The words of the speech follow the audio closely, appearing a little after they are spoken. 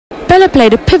Pele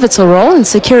played a pivotal role in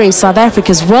securing South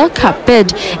Africa's World Cup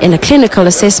bid. In a clinical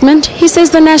assessment, he says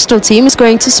the national team is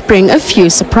going to spring a few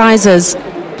surprises.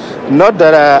 Not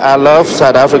that I love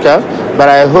South Africa, but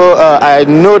I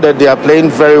know that they are playing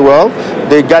very well.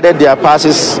 They guarded their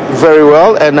passes very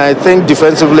well, and I think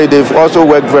defensively they've also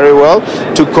worked very well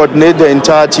to coordinate the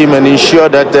entire team and ensure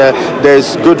that there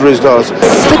is good results.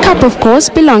 The cup, of course,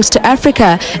 belongs to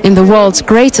Africa. In the world's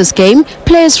greatest game,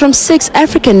 players from 6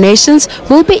 African nations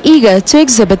will be eager to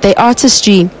exhibit their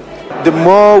artistry. The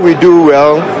more we do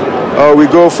well, or we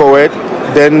go forward,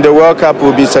 then the World Cup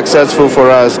will be successful for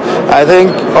us. I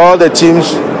think all the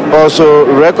teams also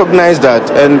recognize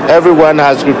that, and everyone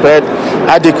has prepared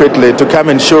adequately to come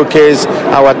and showcase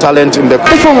our talent in the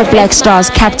The former Black Stars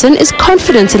captain is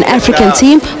confident an African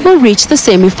team will reach the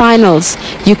semi-finals.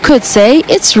 You could say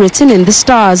it's written in the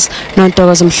stars.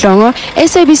 Nontokozo Mhlongo,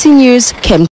 SABC News,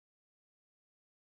 Kim.